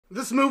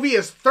This movie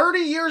is 30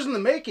 years in the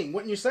making,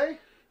 wouldn't you say?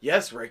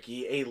 Yes,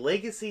 Ricky, a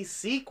legacy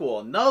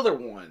sequel, another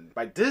one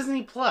by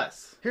Disney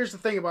Plus. Here's the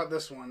thing about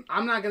this one.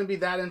 I'm not going to be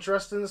that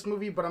interested in this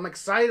movie, but I'm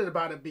excited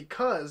about it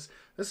because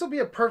this will be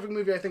a perfect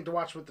movie, I think, to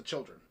watch with the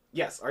children.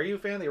 Yes, are you a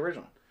fan of the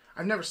original?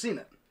 I've never seen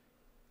it.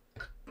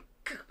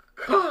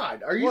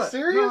 God, are you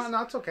serious?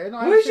 No, it's okay. No,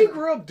 what did you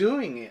grow up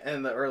doing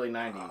in the early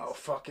 90s? Oh,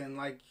 fucking,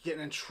 like,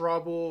 getting in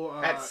trouble.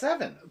 At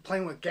 7?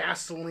 Playing with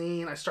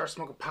gasoline. I started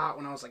smoking pot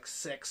when I was, like,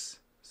 6.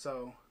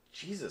 So...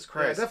 Jesus Yeah,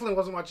 Christ. I definitely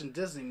wasn't watching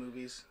Disney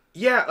movies.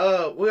 Yeah,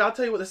 well, I'll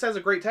tell you what, this has a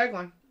great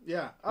tagline.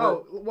 Yeah.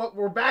 Oh,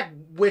 we're back,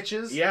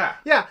 witches. Yeah.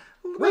 Yeah.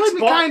 Makes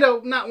me kind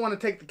of not want to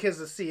take the kids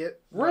to see it.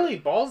 Really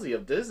ballsy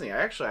of Disney.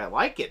 I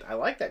like it. I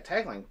like that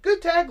tagline.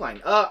 Good tagline.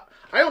 I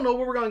don't know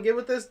what we're going to get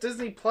with this.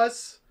 Disney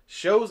Plus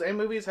shows and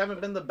movies haven't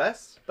been the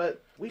best,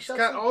 but we shall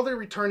got see. all the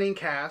returning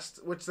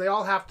cast, which they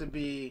all have to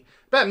be.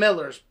 Bette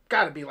Midler's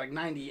got to be like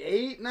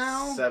 98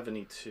 now.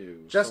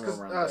 72.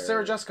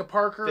 Sarah Jessica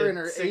Parker in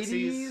her 60s,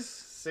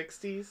 80s.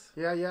 60s.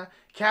 Yeah.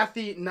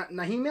 Kathy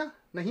Nahimi?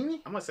 I'm going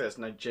to say it's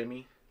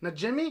Najimy.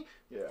 Najimy?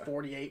 Yeah.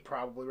 48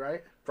 probably,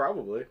 right?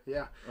 Probably.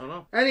 Yeah. I don't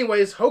know.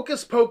 Anyways,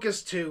 Hocus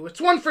Pocus 2.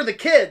 It's one for the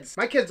kids.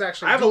 My kids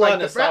actually I have a lot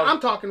of nostalgia. I'm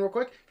talking real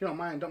quick. If you don't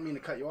mind, don't mean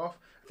to cut you off.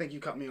 I think you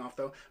cut me off,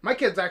 though. My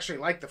kids actually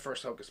like the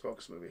first Hocus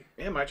Pocus movie.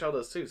 Yeah, my child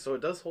does too, so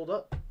it does hold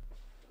up.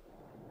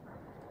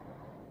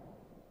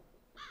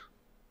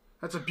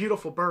 That's a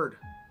beautiful bird.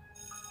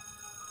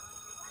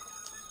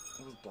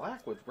 It was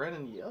black with red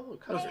and yellow.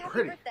 Those Hey, are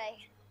pretty. happy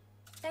birthday.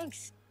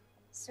 Thanks.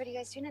 So what are you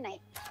guys doing tonight?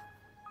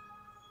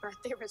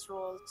 Birthday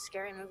ritual,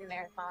 scary movie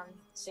marathon,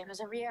 same as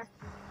every year.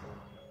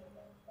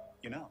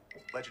 You know,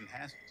 legend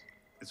has it.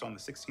 It's on the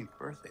 16th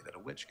birthday that a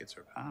witch gets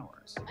her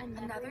powers.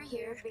 Another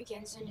year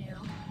begins anew.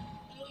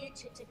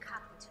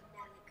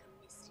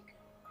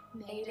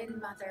 Maiden,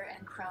 Mother,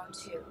 and Crone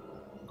 2.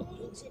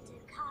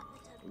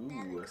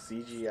 Ooh, a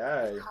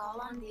CGI.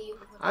 Call on thee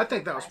with I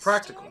think that was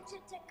practical.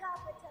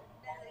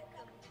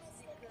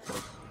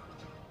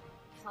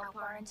 help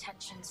our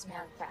intentions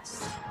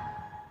manifest.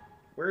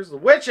 Where's the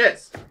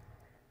witches?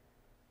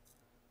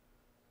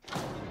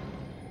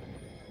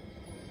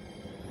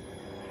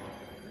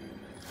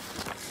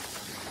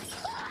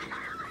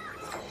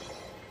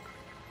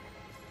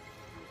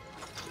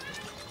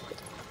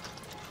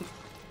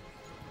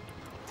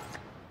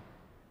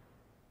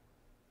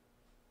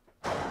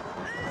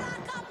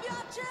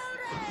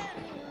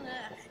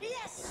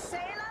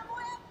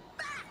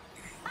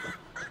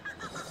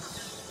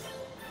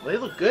 They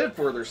look good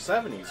for their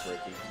 70s,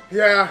 Ricky.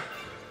 Yeah.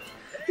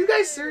 You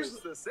guys seriously?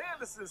 The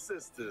Sanderson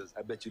Sisters.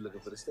 I bet you're looking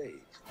for the stage.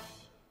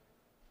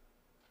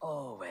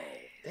 Oh,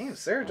 wait. Damn,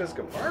 Sarah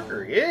Jessica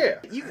Parker, yeah.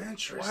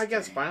 Interesting. Well, I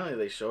guess finally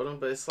they showed them,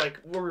 but it's like,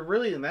 were we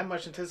really in that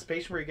much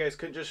anticipation where you guys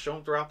couldn't just show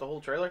them throughout the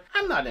whole trailer?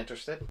 I'm not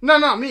interested. No,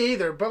 not me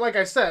either. But like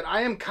I said,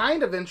 I am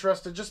kind of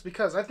interested just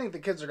because I think the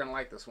kids are going to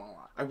like this one a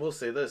lot. I will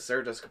say this,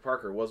 Sarah Jessica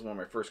Parker was one of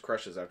my first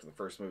crushes after the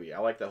first movie. I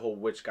like that whole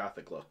witch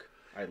gothic look.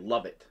 I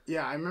love it.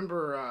 Yeah, I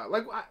remember,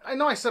 I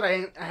know I said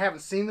I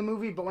haven't seen the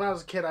movie, but when I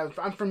was a kid,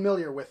 I'm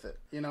familiar with it,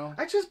 you know?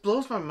 It just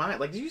blows my mind.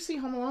 Like, did you see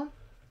Home Alone?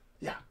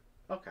 Yeah.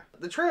 Okay.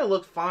 The trailer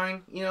looked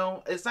fine, you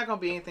know. It's not going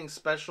to be anything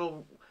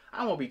special.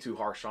 I won't be too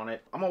harsh on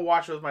it. I'm going to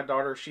watch it with my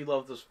daughter. She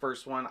loved this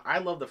first one. I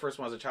loved the first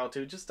one as a child,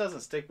 too. It just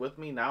doesn't stick with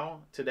me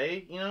now,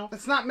 today, you know?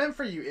 It's not meant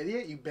for you,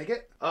 idiot, you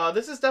bigot.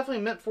 This is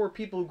definitely meant for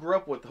people who grew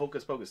up with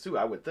Hocus Pocus, too,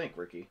 I would think,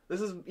 Ricky.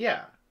 This is,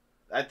 yeah.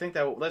 I think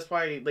that's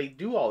why they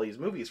do all these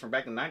movies from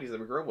back in the 90s that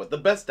we grew up with. The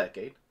best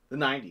decade. The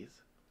 90s.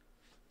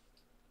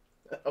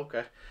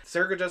 Okay.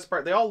 Sarah Jessica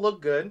Parker, they all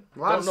look good. A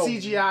lot of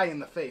CGI in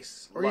the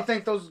face. Or you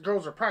think those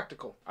girls are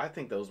practical? I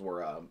think those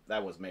were,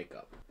 that was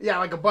makeup. Yeah,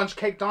 like a bunch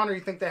caked on, or you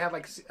think they had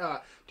like, do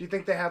you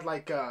think they had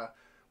like,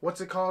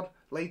 what's it called?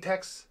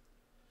 Latex?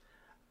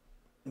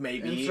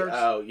 Maybe. Inserts?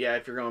 Oh, yeah,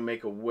 if you're going to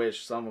make a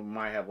wish, some of them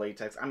might have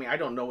latex. I mean, I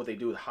don't know what they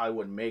do with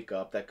Hollywood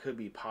makeup. That could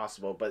be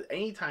possible. But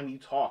anytime you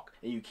talk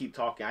and you keep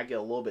talking, I get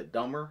a little bit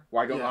dumber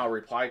where I don't know how to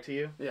reply to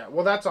you. Yeah,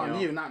 well, that's on know?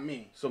 you, not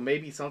me. So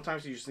maybe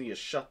sometimes you just need to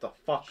shut the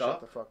fuck up.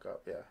 Shut the fuck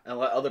up, yeah. And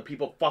let other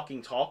people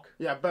fucking talk.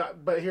 Yeah,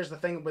 but here's the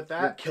thing with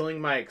that. You're killing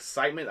my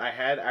excitement I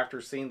had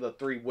after seeing the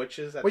 3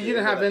 witches. Well, you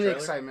didn't have any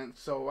excitement,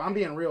 so I'm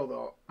being real,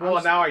 though.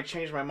 Well, now I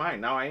changed my mind.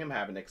 Now I am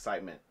having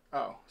excitement.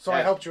 Oh, so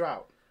I helped you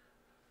out.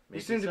 Maybe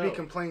you seem to be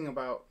complaining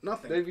about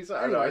nothing. Maybe so.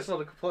 I don't know. I still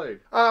have to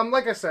complain.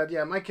 Like I said,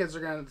 yeah, my kids are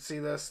going to see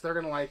this. They're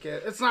going to like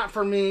it. It's not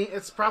for me.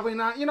 It's probably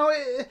not. You know,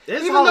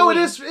 even though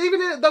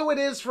it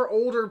is for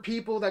older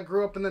people that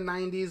grew up in the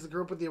 '90s, that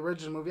grew up with the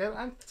original movie,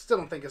 I still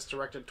don't think it's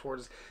directed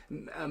towards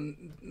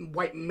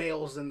white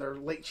males in their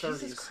late 30s.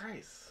 Jesus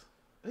Christ!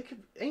 It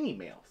could any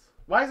males.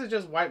 Why is it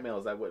just white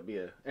males that would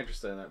be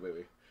interested in that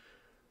movie?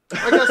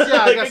 I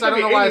guess I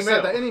don't know why I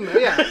said that. Any male,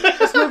 yeah.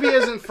 This movie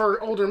isn't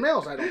for older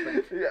males, I don't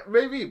think. Yeah,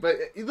 maybe, but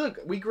look,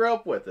 we grew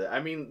up with it.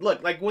 I mean,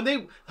 look, like when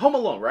they Home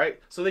Alone,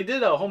 right? So they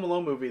did a Home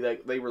Alone movie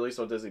that they released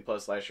on Disney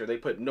Plus last year. They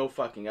put no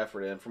fucking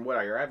effort in. From what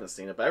I hear, I haven't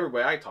seen it, but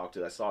everybody I talked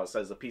to that saw it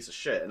says it's a piece of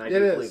shit, and I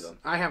didn't believe them.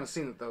 I haven't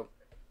seen it though.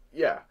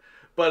 Yeah,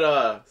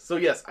 But so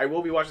yes, I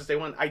will be watching Day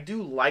One. I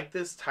do like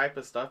this type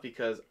of stuff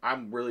because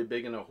I'm really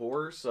big into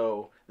horror.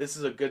 So this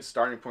is a good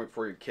starting point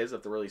for your kids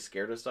if they're really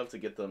scared of stuff to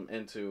get them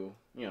into,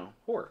 you know,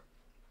 horror.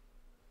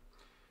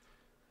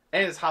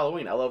 And it's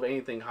Halloween. I love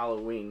anything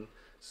Halloween.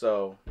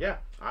 So yeah,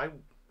 I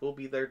will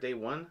be there Day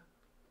One.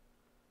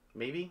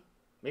 Maybe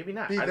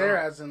not. Be there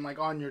as in like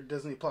on your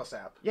Disney Plus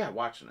app. Yeah,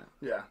 watching it.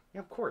 Yeah.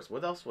 Yeah, of course.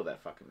 What else would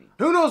that fucking mean?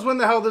 Who knows when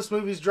the hell this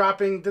movie's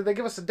dropping? Did they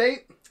give us a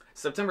date?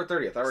 September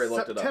 30th. I already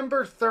looked it up.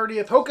 September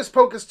 30th. Hocus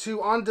Pocus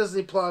 2 on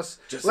Disney Plus.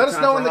 Just let us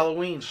know in the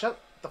Halloween. Shut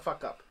the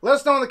fuck up. Let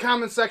us know in the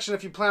comment section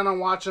if you plan on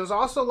watching this.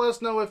 Also, let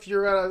us know if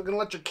you're going to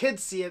let your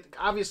kids see it.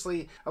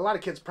 Obviously, a lot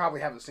of kids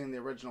probably haven't seen the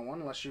original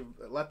one unless you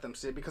let them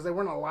see it because they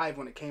weren't alive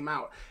when it came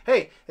out.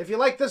 Hey, if you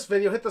like this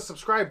video, hit the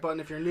subscribe button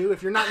if you're new.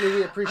 If you're not new,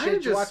 we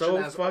appreciate you watching.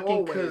 I'm just so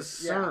fucking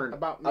concerned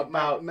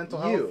about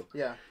mental you. health.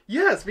 Yeah.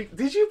 Yes.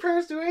 Did your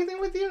parents do anything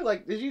with you?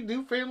 Like, did you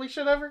do family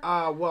shit ever?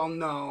 Well,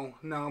 no.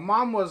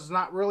 Mom was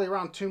not really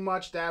around too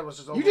much. Dad was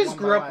just You just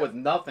grew up with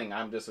nothing,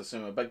 I'm just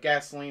assuming, but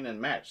gasoline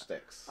and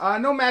matchsticks.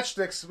 No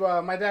matchsticks.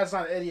 My dad's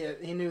not an idiot.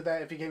 He knew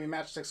that if he gave me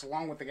matchsticks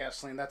along with the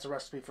gasoline, that's a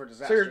recipe for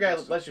disaster. So your guy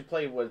lets you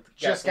play with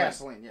gasoline? Just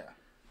gasoline, yeah.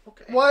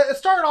 Okay. Well, it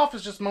started off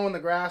as just mowing the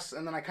grass,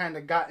 and then I kind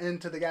of got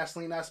into the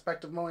gasoline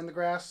aspect of mowing the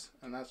grass,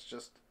 and that's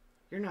just...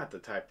 You're not the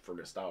type for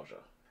nostalgia.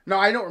 No,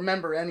 I don't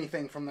remember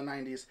anything from the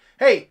 90s.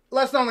 Hey,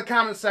 let us know in the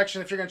comment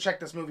section if you're going to check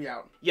this movie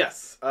out.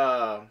 Yes.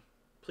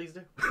 Please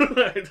do.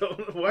 I don't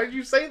know. Why did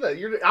you say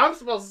that? I'm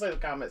supposed to say the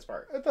comments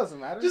part. It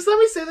doesn't matter. Just let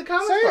me say the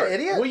comments part. Say it,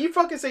 idiot. Well, you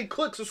fucking say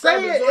click, subscribe.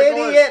 Say it,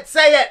 idiot.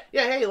 Say it.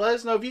 Yeah, hey, let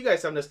us know if you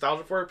guys have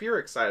nostalgia for it, if you're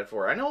excited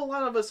for it. I know a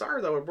lot of us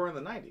are, though. We're born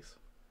in the 90s.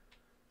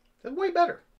 They're way better.